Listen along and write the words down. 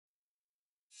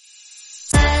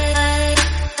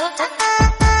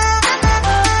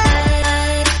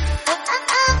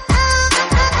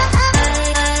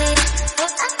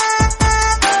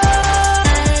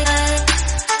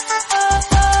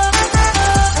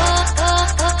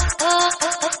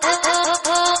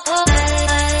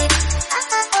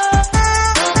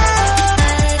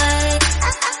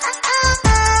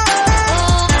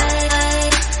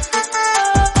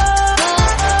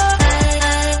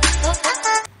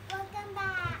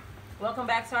Welcome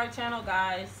back to our channel,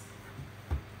 guys.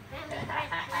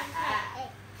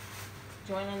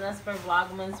 Joining us for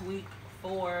Vlogmas week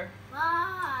 4.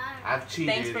 I've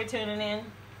cheated. Thanks for tuning in.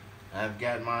 I've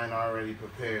got mine already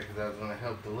prepared because I was going to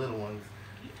help the little ones.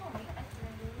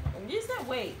 You said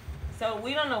wait. So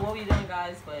we don't know what we're doing,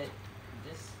 guys, but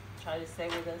just try to stay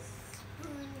with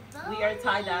us. We are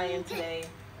tie-dyeing today.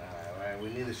 Alright, we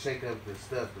need to shake up the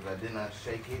stuff because I did not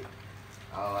shake it.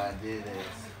 All I did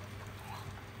is...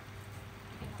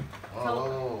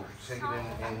 Oh, shake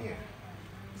it in here.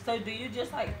 So do you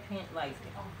just like paint, like,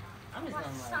 I'm just gonna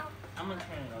like, I'm gonna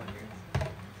turn it over here.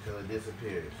 Till it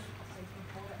disappears.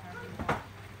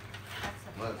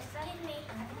 Look.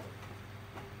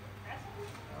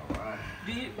 Alright.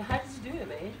 How did you do it,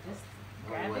 babe? Just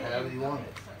grab it? However you want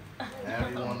it.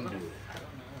 However you want to do it.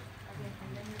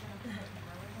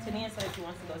 Tania said she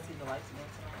wants to go see the lights again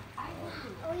tonight.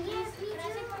 Oh yes, we do.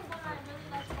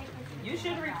 You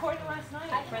should have recorded last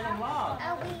night for the vlog.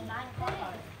 Oh, we could.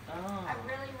 Oh. I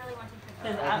really want to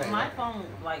pick Because up. my phone,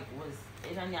 like, I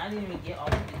didn't even get all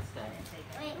the good stuff.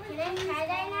 Wait, can I try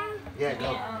that now? Yeah,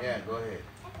 go. Yeah, go ahead.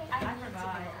 Okay. I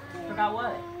forgot. Forgot what?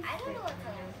 I don't know what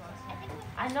color it was.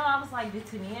 I know, I was like, did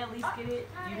Tania at least get it?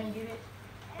 You didn't get it?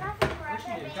 What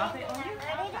you do? Drop it on you?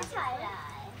 Ready to try that?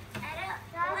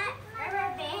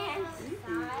 Rubber bands.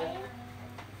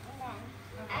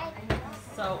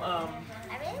 So, I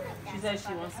really like that. she said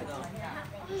she wants to go.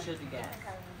 She'll be gas.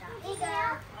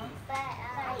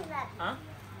 Huh?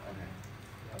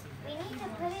 We need to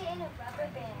put it in a rubber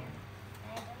band.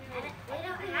 We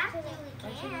don't have to.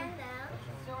 We can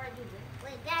though.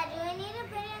 Wait, Dad, do we need to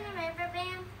put it in a rubber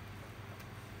band?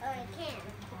 Oh, we can.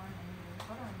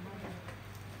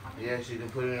 Yes, you can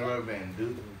put it in a rubber band.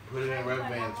 Put it in rubber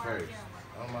bands first.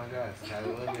 Oh my gosh, how do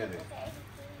you look at it?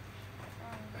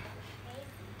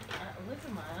 Look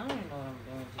at mine. I don't even know what I'm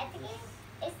doing. I think Jesus.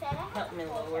 it's set up. Help me,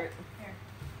 Lord.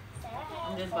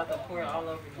 I'm just about to pour it all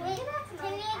over you. Wait,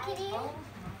 Tania,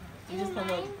 You just put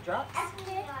little drops?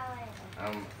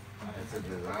 It's a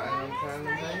design I'm trying to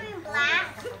make. Black.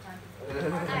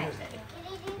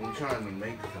 I'm trying to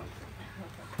make something.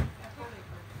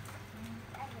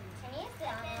 Tania's the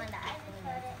only one that I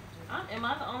can. Am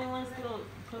I the only one still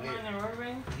put mine in a rubber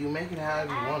band? You make it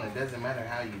however you want. It doesn't matter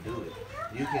how you do it.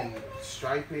 You can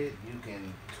stripe it, you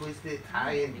can twist it,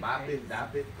 tie it, bop it,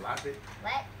 dop it, flop it,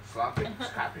 What? slop it,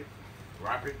 scop it,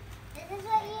 wrap it. This is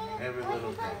what you Every were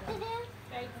little supposed to thing. do?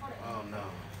 Oh no.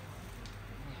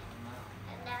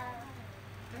 No.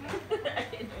 I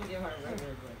didn't get my rubber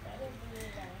bands like that.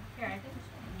 Here, I think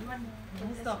you want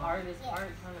It's the hardest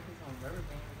part, trying to put some rubber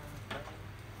bands on this stuff.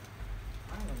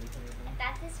 I don't know what to do. I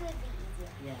thought this would be easier.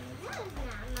 Yeah, No, it's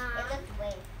not, Mom. It looked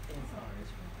way. it's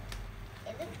hard.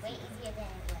 It looked way easier than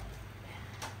it was.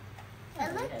 It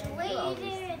looked way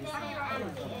easier than it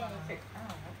actually is.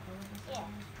 Yeah.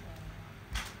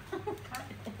 It looked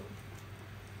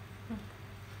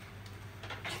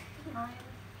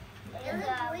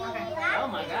way easier. Oh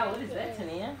my God, what is that,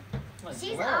 Tania? Like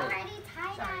She's blood. already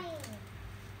tie-dyeing.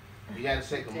 You gotta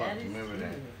shake them up. That is Remember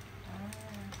that. cute.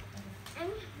 I'm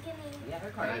gonna... Yeah, her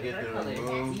Gotta get the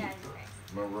maroon.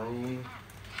 Maroon.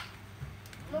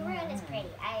 Maroon is pretty.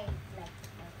 I like it.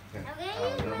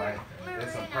 Okay,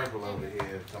 There's some purple over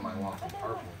here if somebody wants some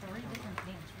purple.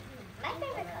 my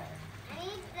favorite color. I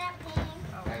need that pink.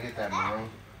 Can I get that maroon?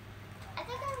 I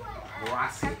think I want...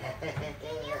 Rossi. Can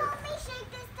you help me shake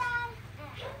this, Dad?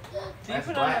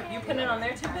 So you put it on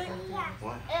there too big? Yeah.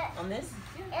 What? On this?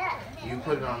 You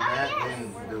put it on that,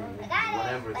 then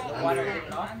whatever's under it,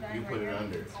 you put it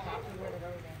under.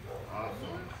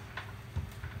 Awesome.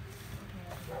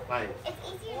 Like, It's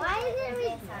easier. Why is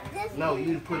it this? no,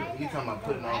 you talking about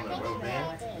putting on the rubber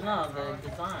band? No, the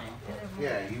design.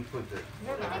 Yeah, you put the. I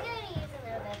think I'm gonna use a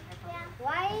little bit. Yeah.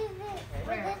 Why is it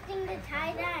resisting the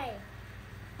tie-dye?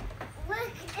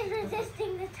 Look, it's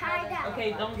resisting the tie-dye.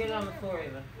 Okay, don't get it on the floor,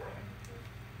 Ava.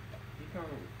 You can.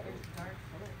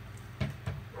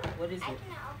 What is I it?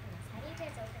 cannot open this. How do you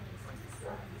guys open these?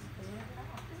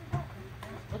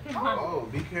 Look at my. Oh,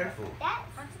 be careful. That's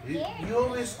scary. You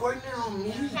always squirting it on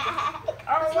me.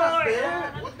 Oh That's not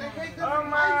fair. What the heck is in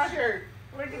my shirt?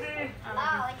 Look at this.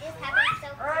 Oh, it just happened so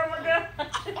quickly. Oh my God.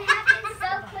 It happened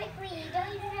so quickly. You don't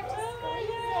even have to squeeze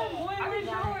it. Boy, where's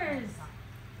yours?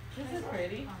 This is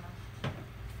pretty.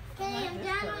 Okay, I'm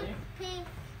done with pink.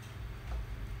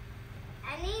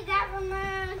 I need that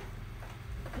maroon.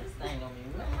 This thing gonna be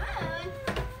Maroon?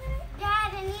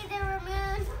 Dad, I need the maroon.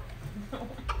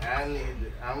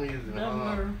 I'm using no more.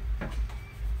 I'm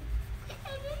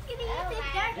just gonna use the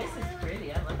dark This is maroon.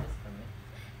 pretty. I like this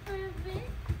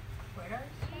color.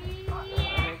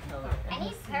 Yeah. Color. I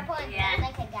need purple and black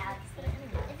like a galaxy.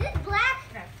 Is this black?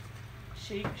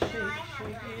 shake it.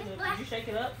 Did you shake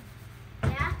it up?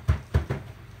 Yeah.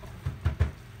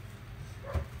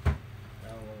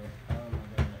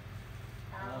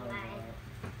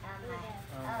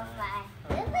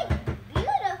 This looks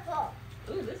beautiful.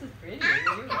 Ooh, this is pretty.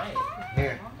 You're right.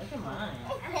 Here. Look at mine.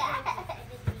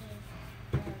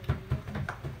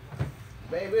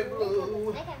 Baby blue.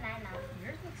 Look at my mouth.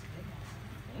 Yours looks good.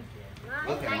 Thank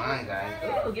you. Look at mine, guys.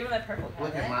 Ooh, give me that purple color.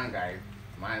 Look at mine, guys.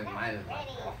 Mine is Ready? like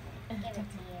Give it to you.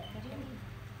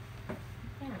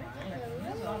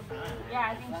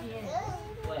 Yeah, I think she is.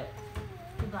 What?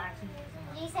 The black she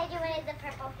is. You said you wanted the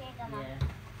purple pink on mine. Yeah.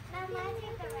 No, mine's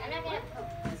the red. I'm not gonna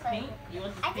put This pink? You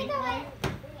want this I pink think I one?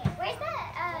 want. Where's the?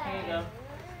 Here you go.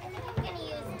 I think I'm gonna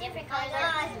use different colors.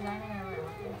 Designer.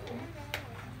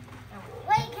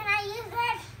 Wait, can I use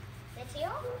that? The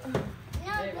teal?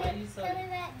 No, Babe, why you so that is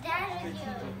strategic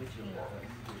teal. with your colors?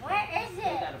 Where is You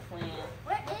it? got a plan.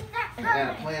 Where is that I got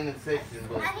a color? plan in section,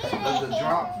 but of the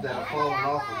drops that are falling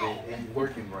off of it ain't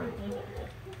working right.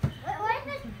 Where's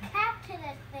the cap to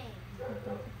this thing?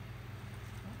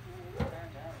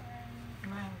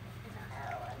 Mine.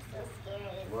 Oh, I'm so scared.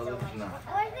 It's Well, so it's much. not.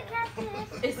 Where's the cap to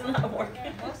this? It's not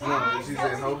working. No, but she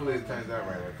said hopefully it turns out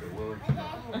right after. Well, Okay.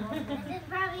 This is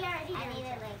probably already. I need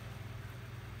it like.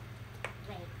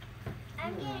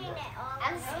 I'm getting it all.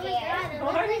 I'm scared.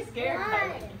 Why are you scared,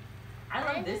 Kylie?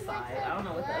 I love this side. I don't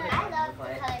know what the other I side love looks the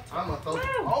like. color too. I'm a throw.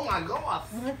 Oh my gosh.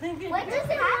 What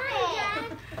just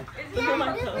happened? It's on my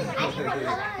toes. I need the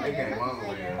color. They came all the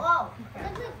way in. Whoa.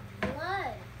 Look at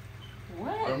blood.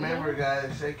 What? Remember,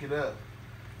 guys, shake it up.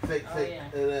 Shake Oh,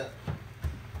 yeah. it up.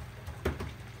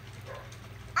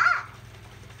 Ah!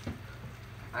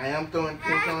 I am throwing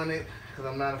pink on it because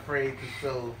I'm not afraid to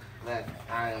show that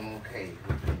I am okay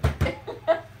with it.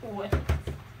 What?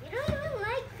 You don't even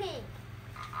like pink.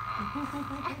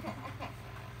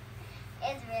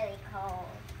 It's really cold.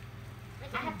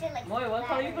 I have to like. Boy, what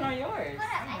color you put on yours?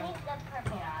 Hold up, I need the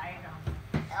purple. Yeah, I know.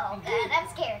 Oh god, I'm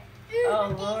scared.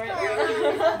 Oh, Lord.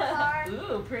 far.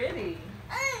 Ooh, pretty.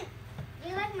 Do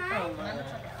you like mine? Oh,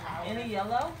 my. Any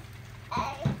yellow?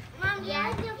 Mom, do you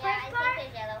like the first part? Sorry.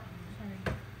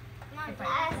 Mom, If do I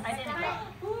did you it. like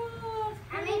Ooh,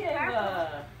 I pretty, need purple.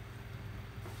 Ava.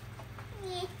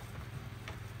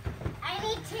 I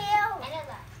need two.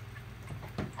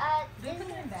 Do you This put it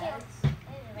in is bags? two.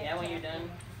 Yeah, when you're done.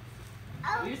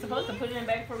 Oh, We were supposed to put it in a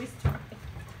bag before we start.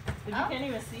 But you Oh. can't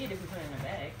even see it if you put it in a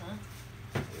bag, huh?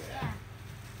 yeah.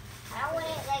 I want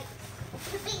it like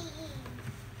to be.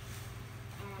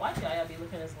 Watch y'all be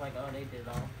looking at us like, oh, they did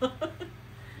all.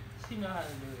 She know how to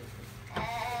do it.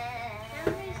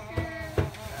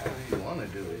 However you want to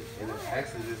do it. It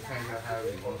actually just turns out however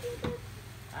you want to.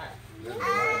 Doesn't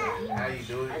matter how you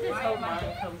do I it. just hope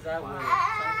mine comes out with some kind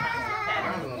of Mine's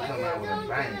pattern. gonna come out with a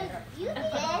bang. You did.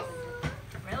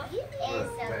 Really? You did. Look,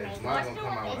 So babe, crazy. mine's gonna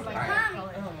come out with a bang.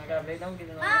 Oh my god, babe, don't get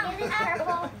it on. Mom, is it purple?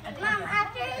 Mom,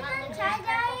 after it's done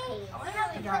tie-dyeing, we have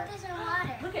to put this in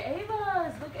water. Look at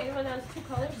Ava's. Look, Ava, those two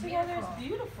colors together. It's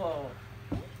beautiful.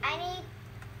 I need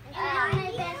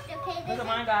my best, okay? Look at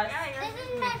mine, guys. This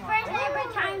is my first ever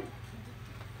time.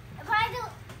 By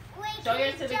the way, Show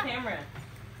yours can to you the camera.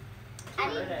 I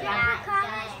need Over there. drop a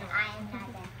comment.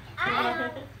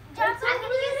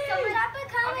 Drop a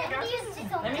comment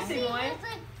to Let me see one.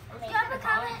 Drop a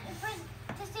comment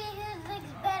to see who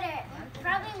looks better.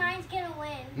 Probably mine's gonna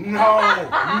win. No,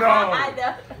 I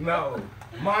no, know. no.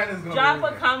 Mine is gonna Drop a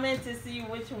win. comment to see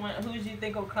which one, who's you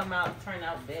think will turn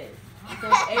out best.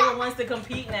 Because Ava wants to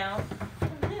compete now.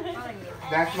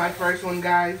 That's my first one,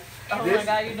 guys. Oh my This-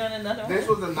 god, you done another one? This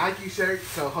was a Nike shirt,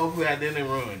 so hopefully I didn't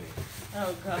ruin it.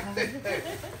 Oh god.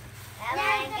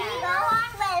 Now, you go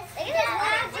on with. Look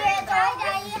at this blue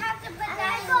dress. You have to put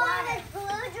that in water.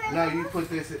 Blue dress. No, you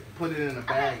put it in a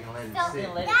bag and let it So- sit.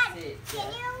 Then let Dad, it sit.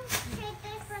 Can you take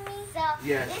this for me? So,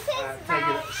 Yes, this is take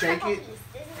my it, shake purple it. piece.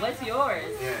 This is my What's purple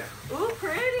yours? Yeah. Ooh,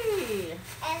 pretty.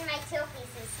 And my teal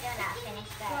piece is still not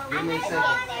finished though. Give I'm me a gonna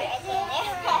second. get there. It's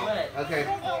in there. What? Okay.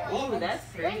 Ooh, that's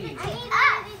pretty. I need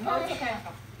Oh, it's okay.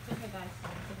 It's okay, guys.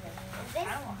 this.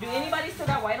 Do anybody still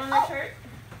got white on their shirt?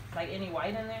 Like any white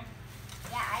in there?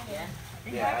 Yeah, I do. Yeah.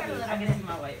 Yeah, I do. I can see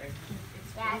my white right here.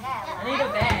 Yeah, I got I need a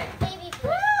bag. Baby blue.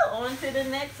 Woo! On to the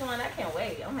next one. I can't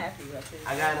wait. I'm happy with this.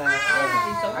 I got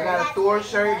So I got a Thor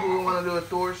shirt. Who would want to do a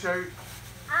Thor shirt?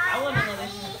 I want another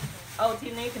shirt. Oh,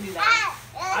 Tina, you can do that.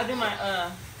 I'll do my,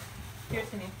 here,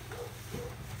 Tina.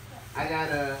 I got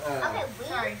a Okay,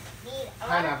 we need a lot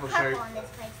Pineapple of purple shirt. on this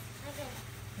place.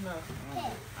 No.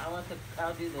 Okay.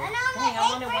 I'll do this. And Dang, on the I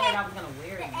wonder what apron. I was going to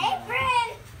wear. The in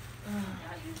apron.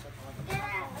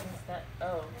 What's that?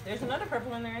 Oh, there's another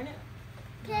purple in there, isn't it?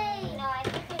 Okay. No, I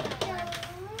think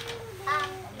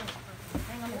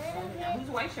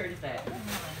white shirt is that?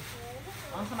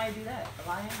 Why don't somebody do that?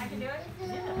 Elias? I can do it?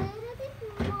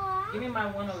 Yeah. Give me my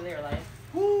one over there, Elias.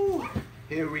 Woo!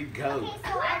 Here we go. Okay,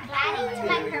 so I'm adding to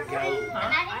my Here we purple. go.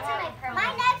 I'm adding to my purple. My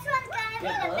next one's gonna be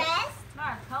the best.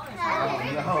 Not colors.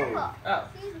 Where's the no. purple? Oh.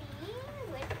 Excuse me.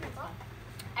 Where's the purple?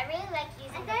 I really like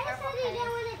using the purple. I thought you said you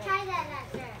didn't want to try that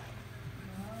shirt.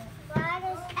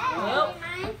 Well.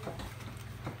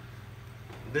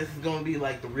 This is gonna be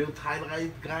like the real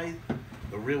tie-dyes, guys.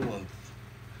 The real ones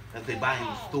that they buy in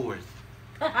the stores.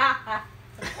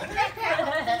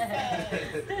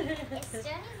 It's still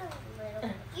needs a little.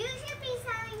 You should be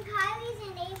selling Kylie's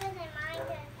and Ava's and mine to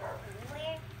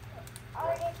wear.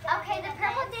 Okay, the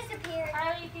purple disappeared.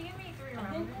 Riley, you can give me 3 I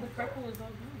think rounds. the purple is over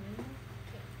here.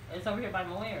 It's over here by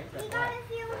Moe, or is that We got black?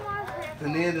 a few more purple.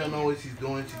 Tania don't know what she's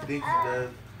doing. She thinks she does,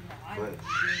 but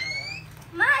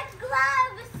My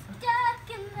glove is stuck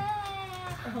in there.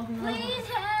 Oh, no. Please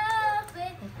help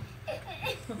it.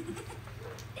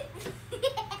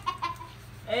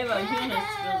 Ava, you're gonna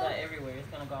spill that everywhere. It's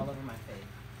gonna go all over my face.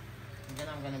 And then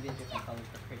I'm gonna be a different color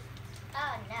for Christmas.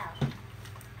 Oh no.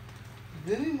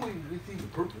 didn't we see the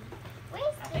purple?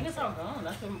 Where's I think it's all gone.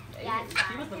 That's what Yeah, it's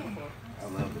she was looking for. I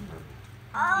love the purple.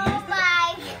 Oh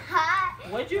my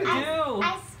god. What'd you do?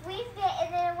 I squeezed it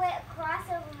and then it went across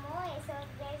over Moy, so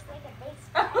there's like a big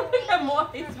Look spider. at Moe's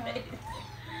face.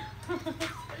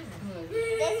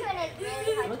 This one is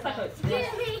really hard. Looks like a to make.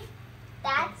 stick.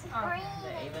 That's Oh, green.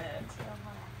 that Ava had.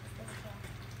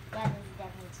 Yeah, this is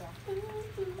definitely chill.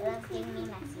 It looks giving me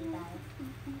messy, guys.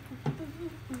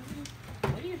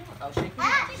 What are you doing? Oh, shaking.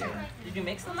 Ah! Did you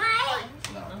mix them? My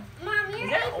No, mom, your Is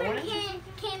that apron orange?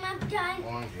 came undone.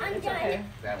 orange. Yeah. It's okay.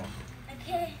 That one.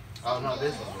 Okay. Oh no,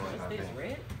 this one's orange. I This think.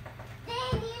 red?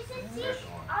 Then you should see This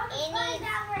one. all the fun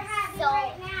that we're having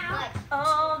right now.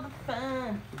 All the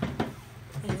fun.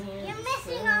 You're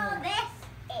missing all of this.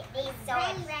 It needs so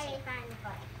much. Very fun.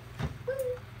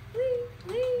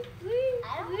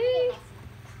 I don't want to get messy.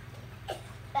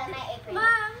 But my apron.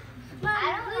 Mom, I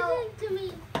don't listen to me.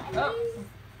 Oh.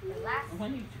 The last. What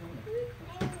are you doing?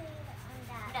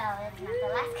 No, it's not the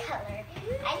last color.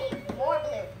 I need more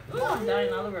blue. Ooh, I'm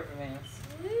dying all the rubber bands.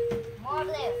 More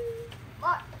blue.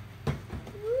 More.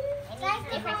 It needs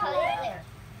different colors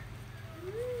of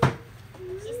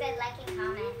blue. She said like and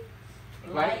comment.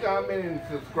 Like, comment, and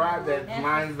subscribe that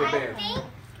mine's the I best. think.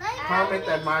 Comment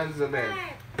that mine's the best.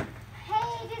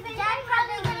 Hey, Dad's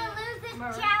probably gonna lose this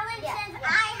challenge since I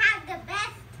have the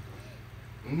best.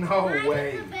 No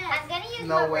way. I'm gonna use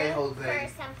No my way, blue Jose.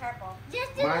 for some purple.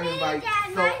 Just Mine admit is it, like Dad.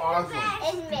 so Mine's the awesome.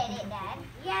 best. Admit it, Dad.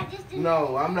 Yeah, just admit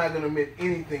No, I'm not gonna admit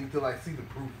anything till I see the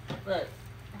proof. Look.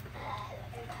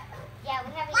 Yeah,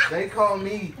 we haven't.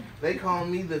 They call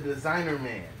me the designer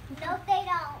man. No, they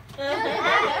don't.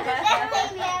 Yes,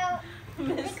 they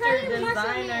do. Mr. you Muscle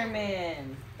Designer Man.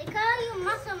 Man. They call you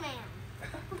Muscle Man.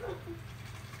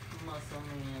 Muscle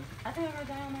Man. I think I got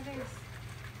that on my face.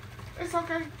 It's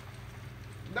okay.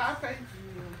 Not face.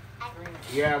 I-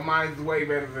 Yeah, mine's way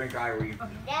better than Kyrie's. No.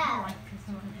 No,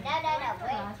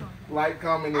 wait. Like,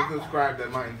 comment, and subscribe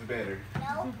that mine's better.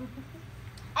 No.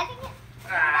 I think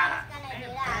Ah, nobody's gonna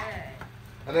do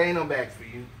that. there ain't no bags for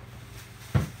you.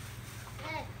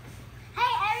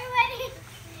 Hey, everybody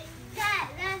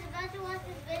that's about to watch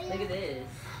this video. Look at this.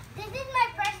 This is my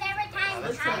first ever time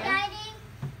that's tie-dyeing.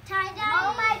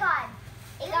 Oh my god.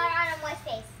 It got on my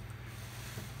face.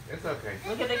 It's okay.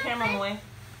 Look at the camera, Moy.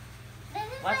 This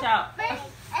is Watch my out. First,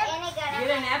 and it got Get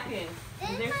a on napkin.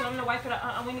 Is there something to wipe it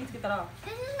out? We need to get that off.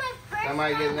 This is my first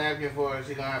Somebody get a time. napkin for her.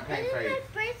 She gonna have This pink is face. my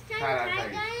first time Tie-dye face.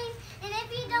 tie-dyeing. And if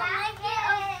you don't like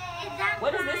it, that's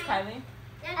What is this, fine. Kylie?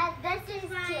 This is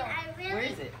fine. I really, Where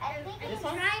is it? I think This I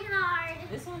one? tried hard.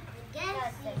 This one?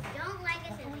 Yes, you don't like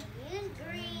it, so we use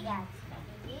green.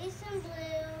 We use some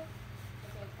blue.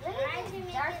 Look at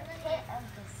this dark pit of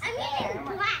the I'm using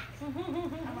black.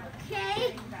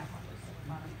 Okay?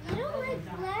 You don't like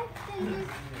black,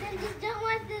 then just don't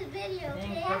watch this video,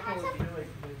 Dang, okay? purple.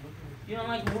 You don't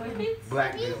like boy beats?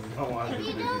 Black is no one. If you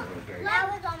Okay. don't, if you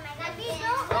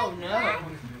don't Oh, like no. black,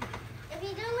 if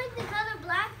you don't like the color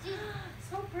black, just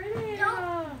So pretty.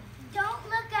 don't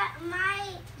look at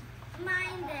mine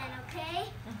then, okay?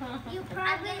 You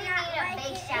probably not like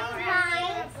big it. shower. Here's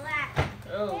mine, black.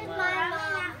 Oh, Here's wow. mine,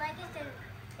 not like it. then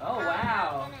Oh, I'm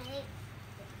wow. gonna hate.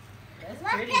 That's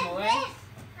Look pretty, at boy. this.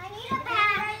 I need a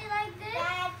bag. Like this.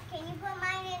 Dad, can you put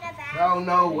mine in a bag? Oh,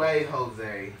 no way,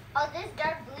 Jose. Oh, this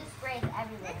dark blue spray is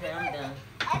everywhere. Okay, I'm done.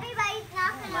 Everybody's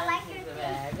not gonna like Mine your is a thing.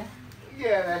 bag.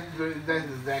 Yeah, that's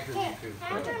exactly Here, what you do.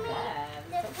 hand Look for at me.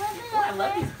 that. Just flip it Oh, I over.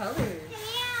 love these colors.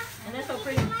 Yeah. And they're so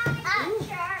pretty. Ooh.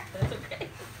 Sure. That's okay.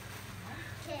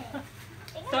 Okay.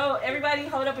 So everybody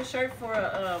hold up a shirt for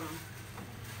a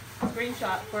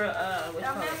screenshot for what you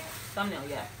call it? Thumbnail,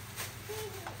 yeah.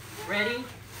 Ready?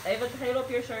 Ava, hold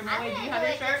up your shirt. Mommy, do you have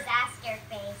your shirt? Disaster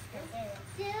face.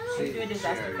 So you do a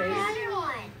disaster face? Another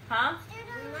one. Huh?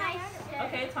 Nice.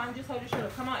 Okay, Tom, just hold your shirt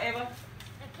up. Come on, Ava.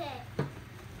 Okay.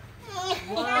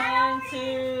 1,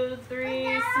 2,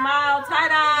 3, smile,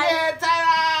 tie-dye. Yeah,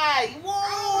 tie-dye. Woo!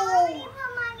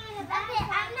 Okay,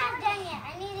 I'm not done yet.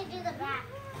 I need to do the back.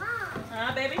 Mom.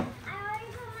 Huh, baby? I already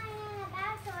put mine in the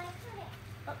back, so I couldn't.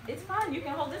 Oh, it's fine. You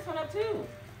can hold this one up too.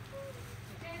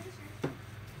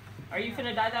 Are you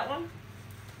finna dye that one?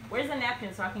 Where's the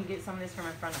napkin so I can get some of this from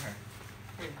in front of her?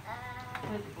 Here,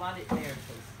 blot it there,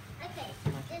 please. Okay, just a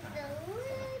little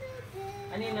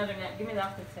bit. I need another napkin. Give me that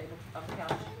off the table, off the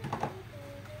couch.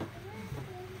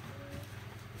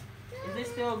 Is this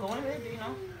still going there? Do you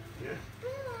know? Yeah.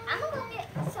 I'm gonna go get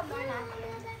some more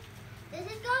napkins. This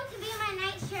is going to be my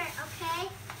night shirt, okay?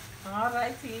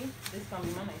 Alrighty. This is gonna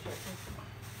be my night shirt too.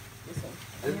 This one.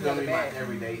 This is gonna be my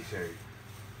everyday shirt.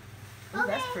 Ooh,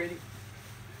 that's pretty.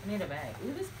 I need a bag.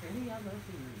 Ooh, this is pretty. I love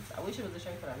these. I wish it was a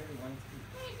shirt, but I really wanted to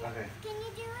keep. Okay. Can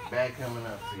you do it? Bag coming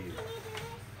up for you. Can you do this?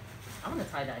 I'm gonna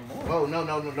tie dye more. Oh, no,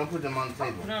 don't put them on the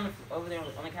table. Put it on the, over there on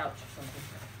the couch or something.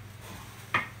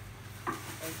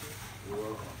 Thank you. You're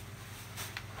welcome.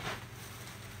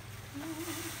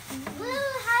 Blue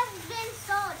has been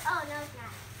sold. Oh, no, it's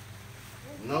not.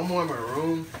 No more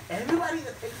maroon. Everybody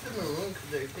that takes the maroon because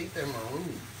they take their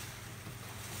maroon.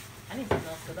 I need something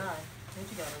else to dye. What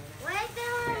you got over there? Where's the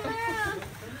maroon?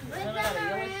 Where's Don't I got a the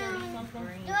yellow shirt or maroon? something?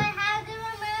 Do I have the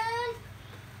maroon?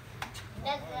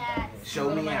 That's that. Show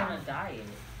What me am I out. gonna dye it?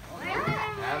 Where's the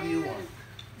maroon? However you want.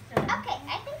 Okay,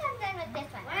 I think I'm done with this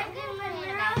one. Where's the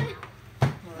maroon?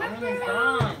 Maroon is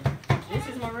gone. This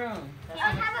is maroon. I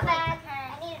don't have a bag. I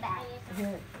need a bag.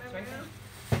 Here, it's right there.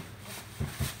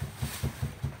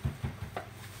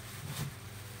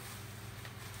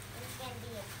 This is going to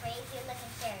be a crazy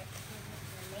looking shirt.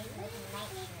 Amazing looking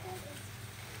night shirt.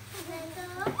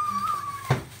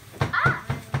 Ah!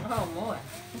 Oh, boy.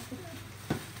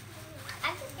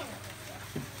 I'm just going to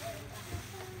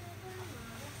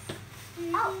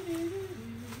Oh!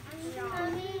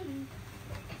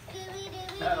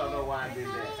 I don't know why I did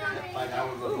that. Like I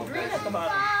was Ooh, looking green at at the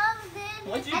bottom.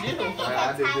 What'd you do? I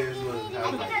did this look. I I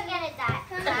was think like, I'm gonna die.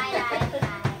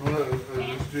 look,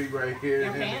 there's a streak right here.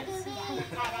 Your pants?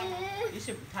 You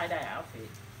should tie dye outfit.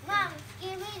 Mom,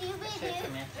 Scooby-Dooby-Doo,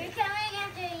 we're coming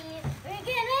after you. We're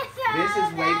gonna This is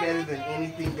way solve better that than mystery.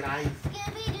 anything that I.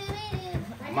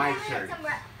 Scooby-Dooby-Doo. My shirt. I'm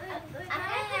gonna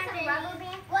put some rubber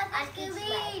bands. What's a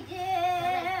Scooby-Doo?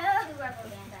 Two rubber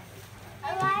bands on each.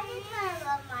 Why do I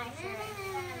love my shirt?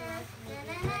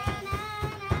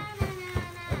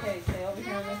 Okay, stay over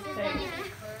here on this table.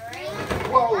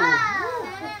 Whoa!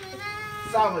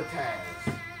 Sabotage.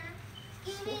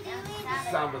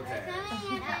 Sabotage.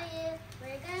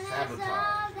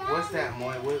 Sabotage. What's that,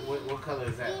 Moy? What color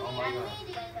is that? Oh my god.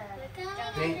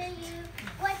 Pink?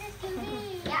 What's a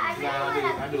Scooby? Yeah, I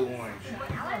Nah, I do orange. I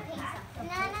want a pink something.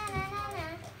 Na na na na na.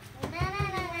 Na na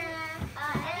na na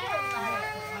na.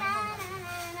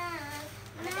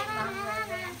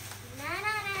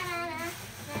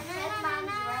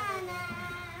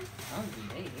 Oh,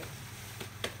 baby.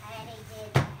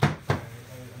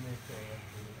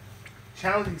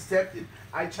 Challenge accepted.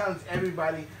 I challenge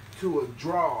everybody to a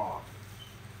draw.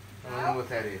 I don't know what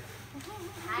that is.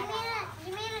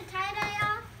 You mean a tie-dye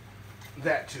off?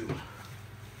 That too.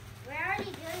 We're already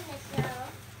doing this, so.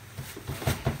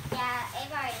 Yeah,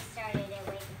 Ava already started it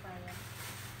way before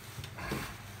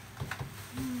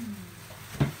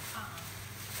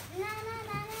you.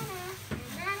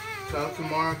 So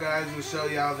tomorrow, guys, we'll show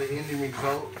y'all the ending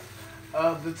result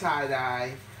of the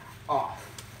tie-dye off.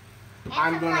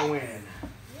 I'm gonna win.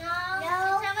 No.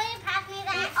 Somebody pass me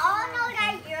that. We all know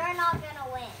that you're not gonna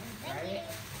win. Right?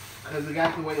 Because we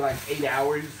got to wait like 8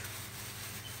 hours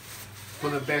for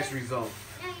the best result.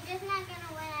 No, you're just not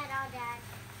gonna win at all, Dad.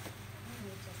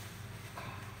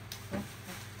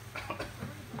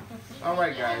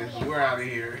 Alright, guys, we're out of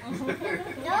here. No,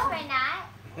 we're not.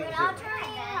 We're all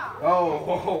trying that.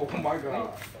 Oh my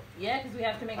god. Yeah, because we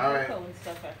have to make All right. cocoa and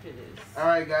stuff after this.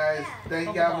 Alright, guys,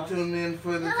 thank y'all for tuning in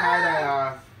for the tie-dye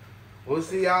off. We'll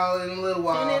see y'all in a little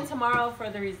while. Tune in tomorrow for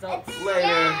the results of this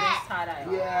Later. tie-dye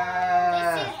off.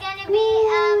 Yeah. This is gonna be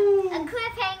a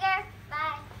cliffhanger.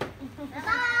 Bye.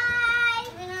 Bye.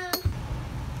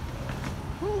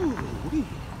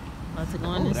 About to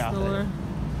go in the store.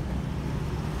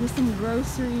 Get some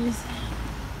groceries.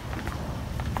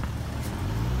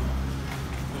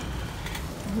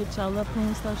 Hit y'all up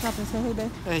and start shopping. Say hey,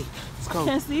 babe. Hey, it's cold.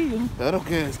 Can't see you. I don't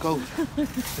care. It's cold.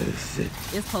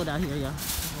 It's cold out here, y'all.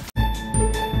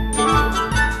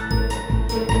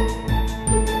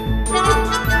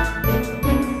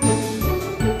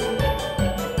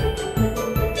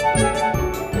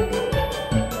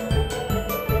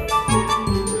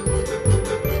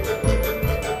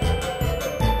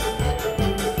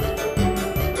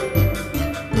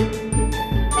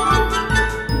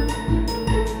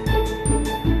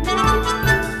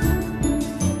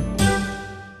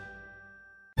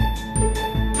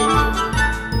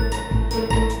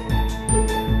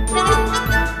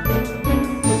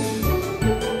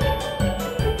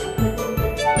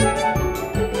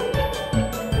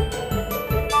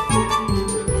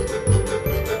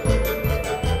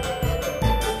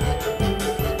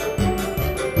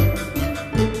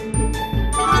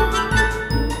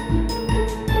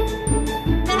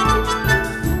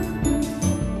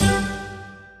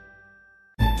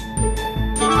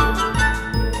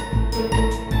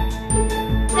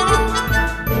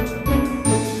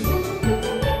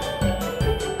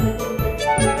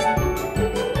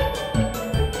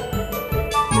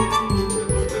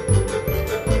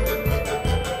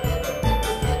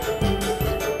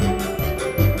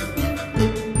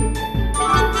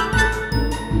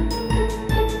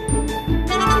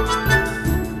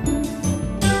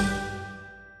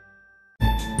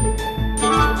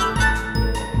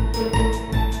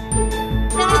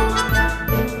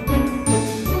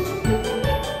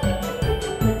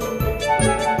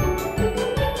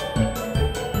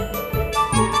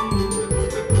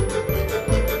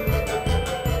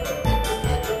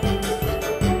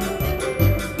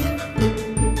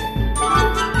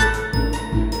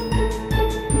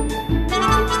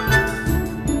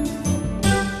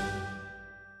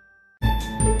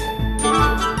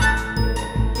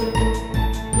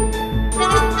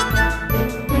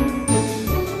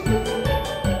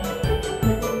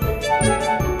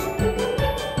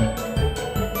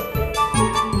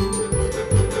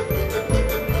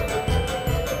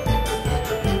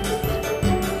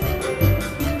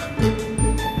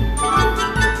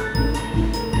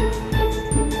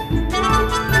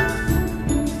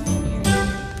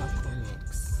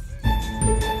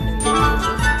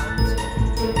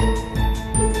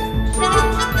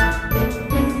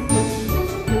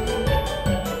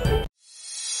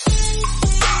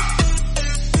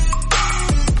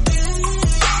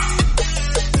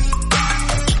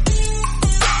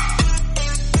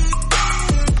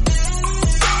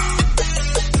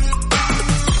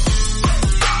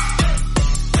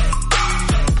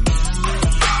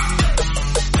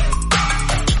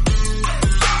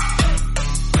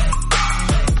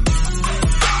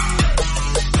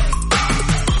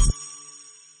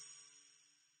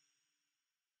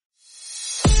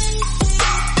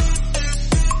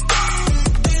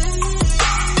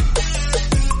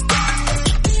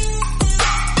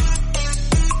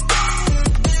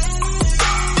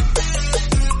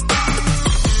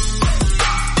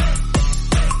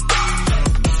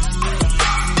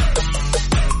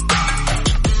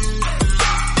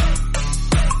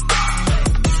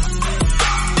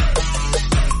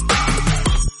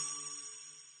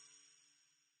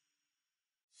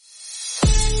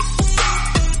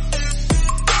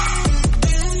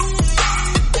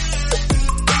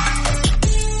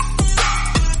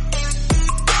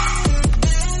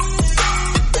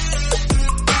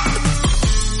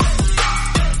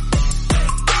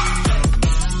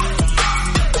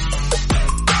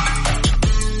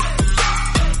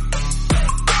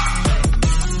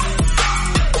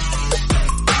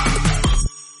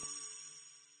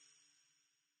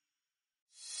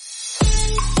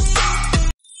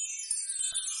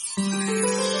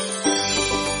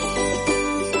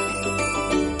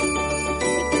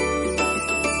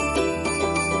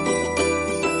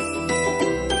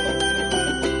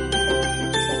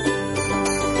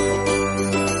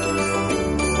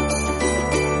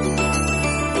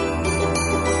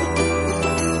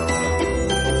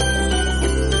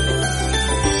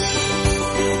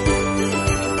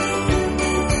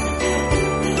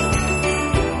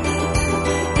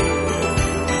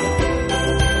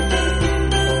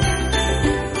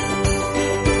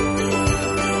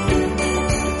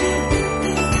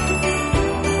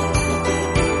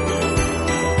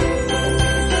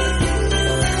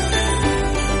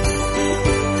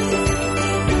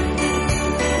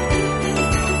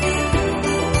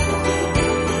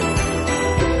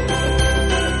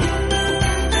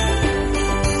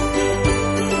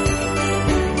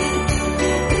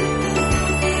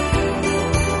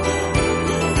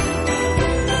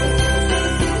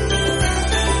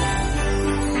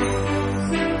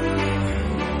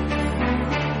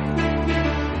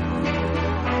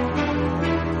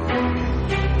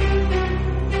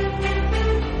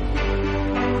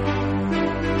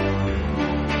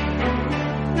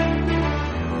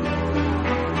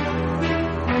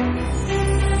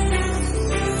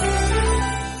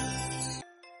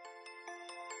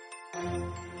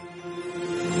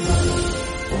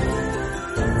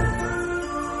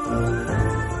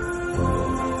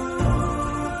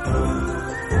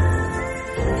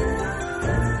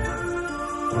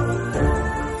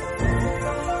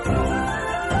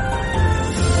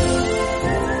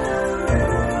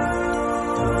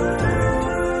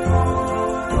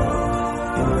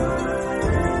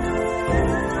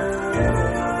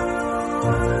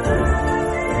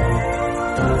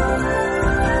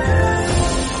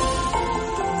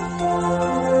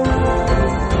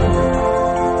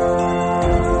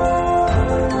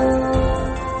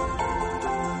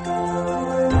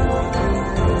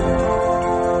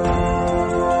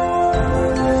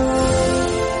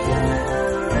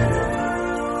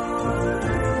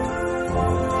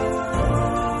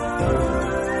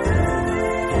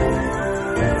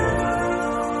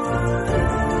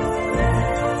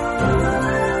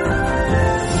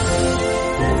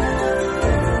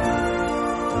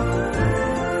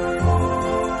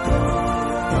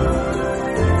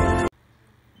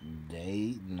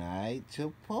 Date night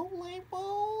Chipotle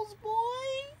bowls,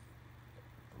 boy.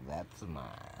 That's mine.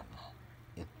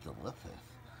 It's delicious.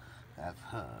 That's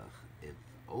hers. It's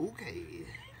okay.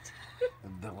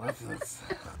 Delicious.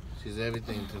 She's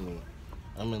everything to me.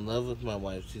 I'm in love with my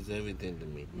wife. She's everything to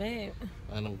me. Babe,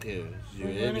 I don't care.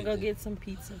 we're gonna go get some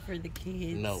pizza for the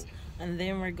kids. No. And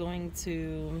then we're going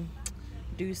to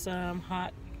do some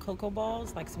hot cocoa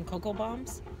balls, like some cocoa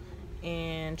bombs,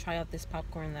 and try out this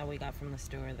popcorn that we got from the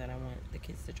store that I want the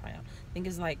kids to try out. I think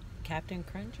it's like Captain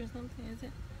Crunch or something, is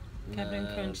it? Captain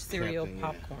Crunch cereal Captain,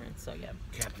 popcorn. Yeah. So yeah,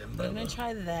 Captain we're gonna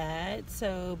try that.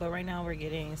 So, but right now we're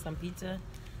getting some pizza,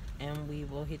 and we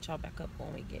will hit y'all back up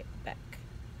when we get back.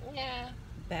 Yeah.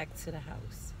 Back to the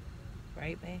house,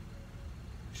 right, babe?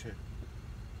 Sure.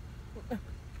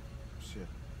 Sure.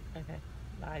 Okay.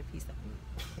 Bye. Peace out.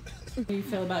 How do you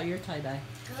feel about your tie dye?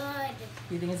 Good.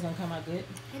 You think it's gonna come out good?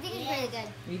 I think it's really good.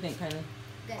 What do you think, Kylie?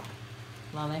 Good.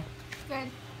 Lale? Good.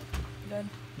 Good.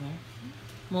 No.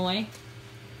 Moe?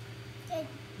 Good.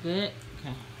 Good.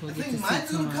 Okay. We'll I get to think see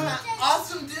mine's gonna come tomorrow. out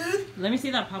awesome, dude. Let me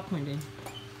see that popcorn, dude.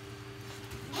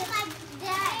 It's like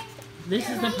that. This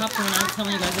is the popcorn I was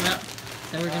telling you guys about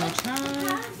that we're gonna try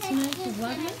tonight for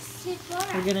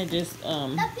Vlogmas. We're gonna just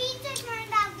The pizza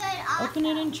turned out good. open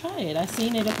it and try it. I've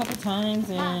seen it a couple times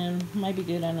and it might be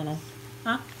good. I don't know.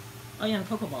 Huh? Oh yeah,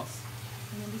 cocoa balls.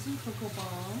 I'm gonna do some cocoa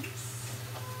balls.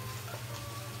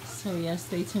 So yeah,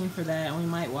 stay tuned for that. We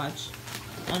might watch,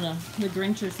 I don't know, The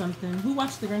Grinch or something. Who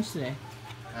watched The Grinch today?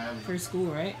 For school,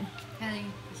 right? Kelly.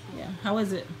 Yeah. How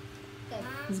was it? Good.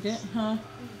 It's good, huh?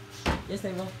 Yes,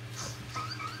 they will.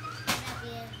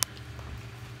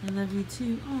 I love you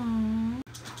too. Aww.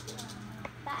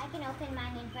 But I can open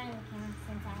mine in front of the camera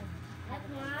since I have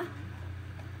more.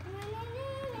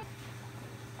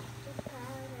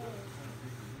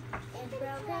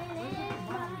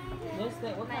 What's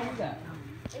that? What kind you got?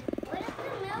 What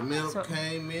if the Milk So-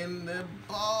 came in the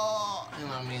ball, and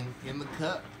I mean in the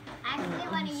cup. I actually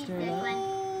want to use Stir this it up.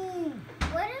 one.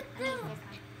 What if the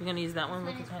We're gonna use that one.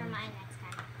 this Look one at is for that. mine next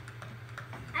time?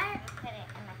 I put it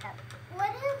in my cup. What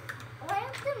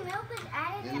if the milk is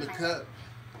added In to the my cup,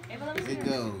 Ava, let me see it it.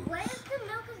 goes. What if the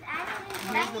milk is added into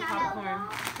Here's my the cup? popcorn.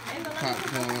 Ava, let me see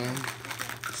Popcorn,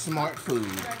 smart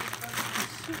food,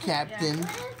 Captain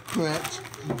Crunch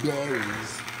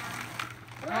berries.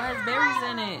 Oh, it has berries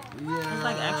in it. Yeah. It's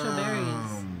like actual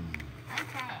berries. I'll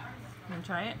try it. You wanna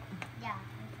try it? Yeah.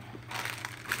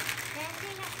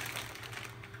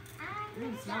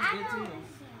 It smells good too.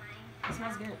 It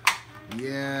smells good.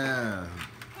 Yeah.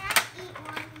 Can I eat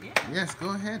one? Yeah. Yes, go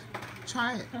ahead.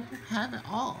 Try it. Have it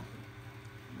all.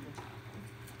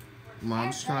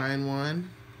 Mom's trying one.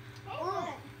 Ooh.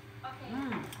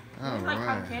 Mm. All It's like cotton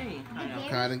right. candy. Kind of.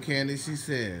 Cotton candy, she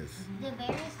says. The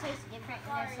berries taste different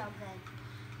and they're so good.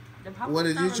 The popcorn's What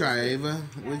did not you really try, sweet. Ava?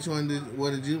 Which one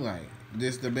what did you like?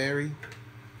 Just the berry?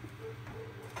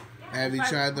 Have you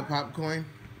tried the popcorn?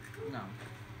 No.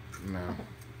 No.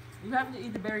 You have to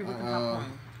eat the berry with the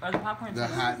popcorn. Or the popcorn. The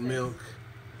tastes hot the same. milk.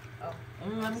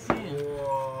 Let me see it.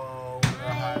 Whoa, the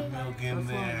hot milk in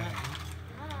there.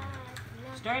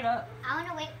 Straight up. I want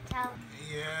to wait till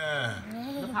Yeah.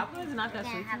 The popcorn is not that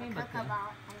then sweet to have me, a but cocoa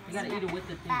ball. you gotta eat it with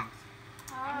the things.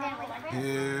 And then wait for it.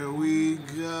 Here we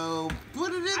go.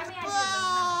 Put it in the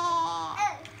bowl.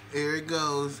 Here it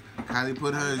goes. Kylie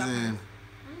put hers in.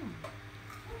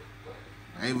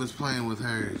 Ava's playing with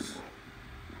hers.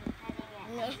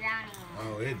 It's drowning.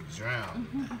 Oh, it drowned.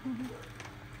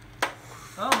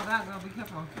 Oh my god, girl, be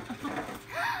careful.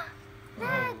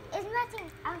 Look, it's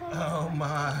nothing. I'll go. Oh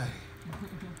my.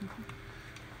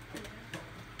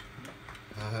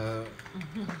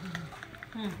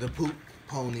 The poop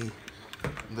pony,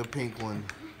 the pink one.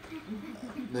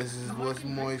 This is what's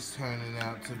Moy's turning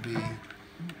out to be.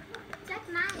 That's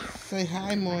mine. Say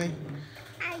hi, Moy.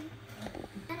 I'm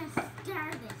gonna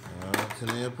stir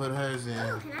this. Tania put hers in.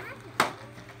 Oh, can I have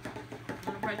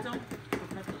this? Pretzel?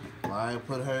 Laya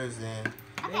put hers in.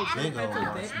 Okay, Big old pretzel,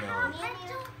 marshmallow.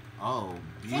 Oh,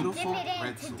 beautiful to dip it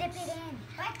pretzels. in.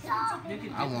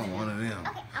 Pretzel. I want one of them.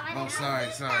 Okay, I Oh, want sorry.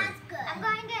 That's good. I'm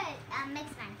going to mix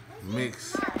mine.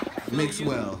 Mix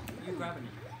well. You grabbing it.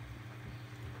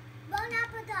 Bon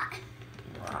appetit.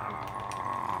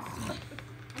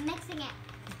 I'm mixing it.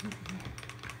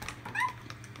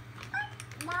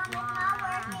 Mom, it's not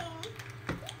working.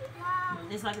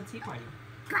 Mom. It's like a tea party.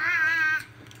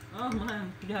 Oh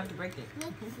man, you have to break it.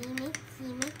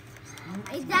 Mixy.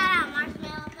 Is that a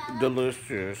marshmallow fella?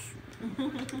 Delicious.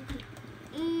 Smells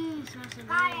so good.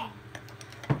 Got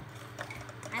it.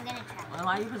 I'm gonna try. Well,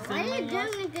 why you put What are cinnamon you in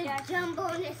yours? doing with the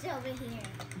jumbo-ness over here?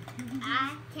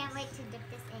 I can't wait to dip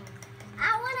this in. I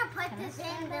want to put this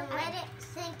in, then let it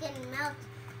sink and melt.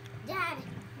 Dad,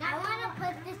 I want to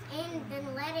put this in, then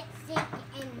let it sink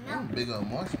and melt. Big old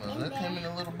marshmallows. That came in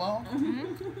a little ball.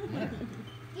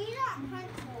 These are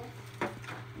pretzels.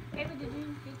 Baby, did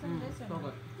you get some of this or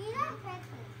not? These are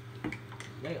pretzels.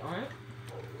 They aren't?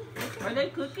 Are they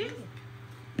cookies?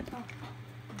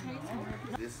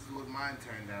 This is what mine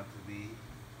turned out to be.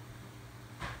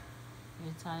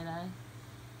 Your tie-dye.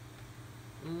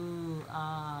 Ooh,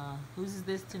 whose is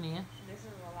this, Tania? This is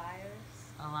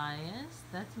Elias. Elias.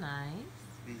 That's nice.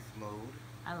 Beast mode.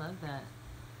 I love that.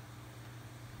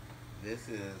 This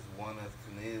is one of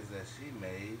Tania's that she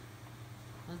made.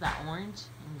 Was that orange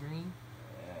and green?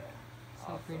 Yeah.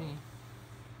 So awesome. pretty. I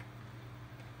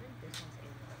think this one's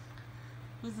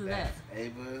Ava's. Whose is That's that?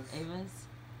 Ava's. Ava's.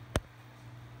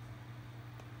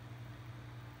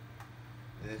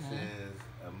 This Okay. is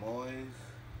Amoy's.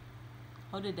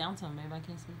 Hold it down to him, maybe I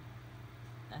can see.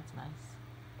 That's nice.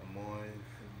 Amoy's.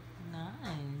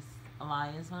 Nice.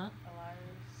 Elias, huh?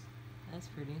 Elias. That's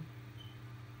pretty.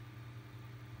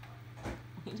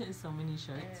 He did so many And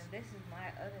shirts. this is my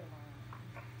other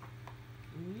one.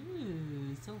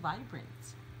 Ooh, so vibrant.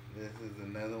 This is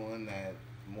another one that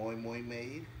Moy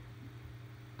made.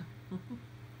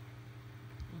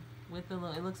 With the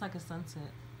little, it looks like a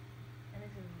sunset. And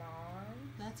this is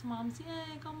Mom's. That's mom's.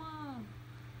 Yay, go mom.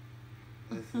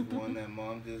 This is one that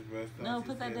Mom just brushed on. No, She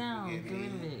put that said, down. "Forgive Get rid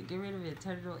of me." it. Get rid of it.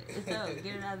 Turn it away. It's up. Get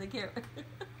it out of the camera. And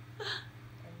this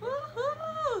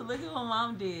Woohoo! Look at what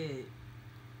mom did.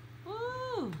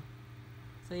 Woo!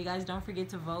 So you guys don't forget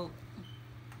to vote.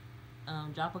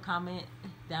 Drop a comment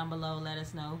down below. Let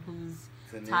us know whose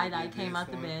Tania tie-dye did came this out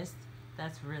the one. best.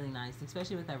 That's really nice,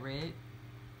 especially with that red.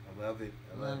 I love it.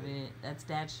 I Love it. That's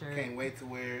Dad's shirt. Can't wait to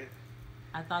wear it.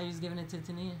 I thought you was giving it to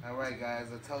Tania. All right, guys.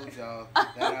 I told y'all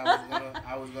that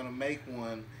I was gonna make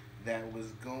one that was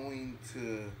going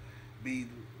to be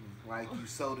like you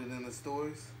sold it in the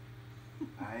stores.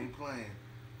 I ain't playing.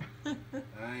 I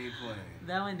ain't playing.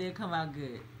 That one did come out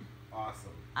good. Awesome.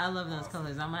 I love those Awesome.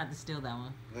 colors. I'm gonna have to steal that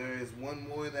one. There is one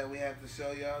more that we have to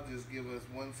show y'all. Just give us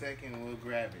 1 second and we'll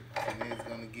grab it. And it's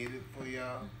gonna get it for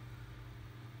y'all.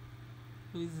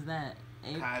 Who's that?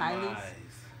 Kylie's?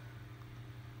 Kylie's.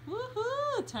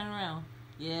 Woohoo! Turn around.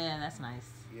 Yeah, that's nice.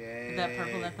 Yeah. With that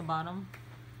purple at the bottom.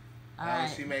 All Oh, right.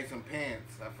 she made some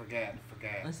pants. I forgot.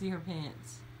 Let's see her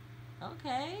pants.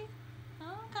 Okay.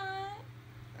 Okay.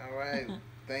 All right.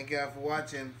 Thank y'all for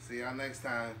watching. See y'all next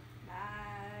time.